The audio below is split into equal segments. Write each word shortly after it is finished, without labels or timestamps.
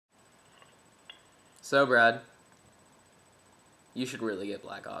So, Brad, you should really get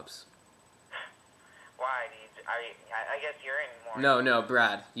Black Ops. Why? I guess you're in more... No,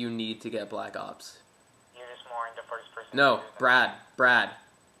 Brad, you need to get Black Ops. You're just more into first person... No, Brad,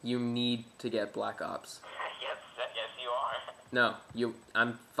 you need to get Black Ops. Yes, you are. No,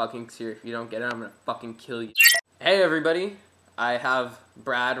 I'm fucking serious. If you don't get it, I'm gonna fucking kill you. Hey, everybody. I have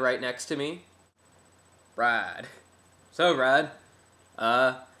Brad right next to me. Brad. So, Brad,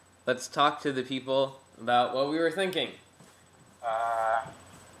 let's talk to the people about what we were thinking.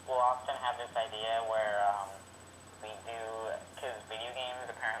 We'll often have this idea where, we do, because video games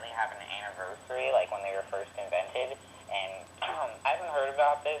apparently have an anniversary, like when they were first invented, and I haven't heard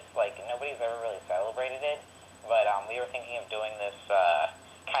about this, like, nobody's ever really celebrated it, but, we were thinking of doing this,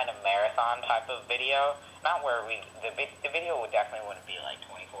 kind of marathon type of video, not where the video definitely wouldn't be, like,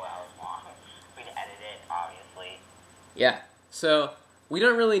 24 hours long. We'd edit it, obviously. Yeah, so we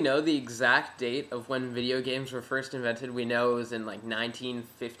don't really know the exact date of when video games were first invented. We know it was in like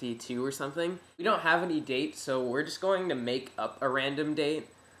 1952 or something. We don't have any date, so we're just going to make up a random date.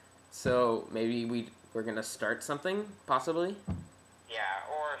 So maybe we're gonna start something, possibly.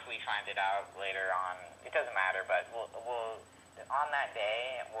 Yeah, or if we find it out later on, it doesn't matter. But we'll on that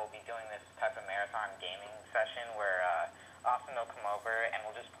day we'll be doing this type of marathon gaming session where Austin will come over and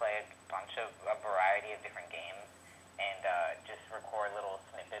we'll just play a variety of different games. And just record little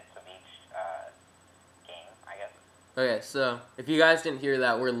snippets of each game, I guess. Okay, so if you guys didn't hear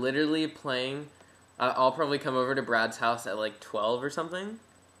that, we're literally playing. I'll probably come over to Brad's house at like 12 or something,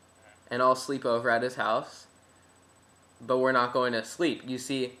 and I'll sleep over at his house. But we're not going to sleep. You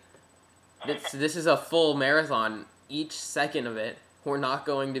see, this is a full marathon. Each second of it, we're not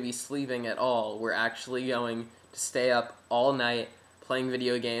going to be sleeping at all. We're actually going to stay up all night playing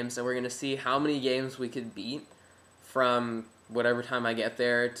video games, and we're going to see how many games we could beat from whatever time I get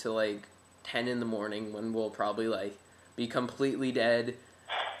there to like 10 in the morning, when we'll probably like be completely dead.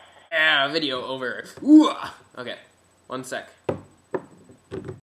 Video over. Ooh. Okay, one sec.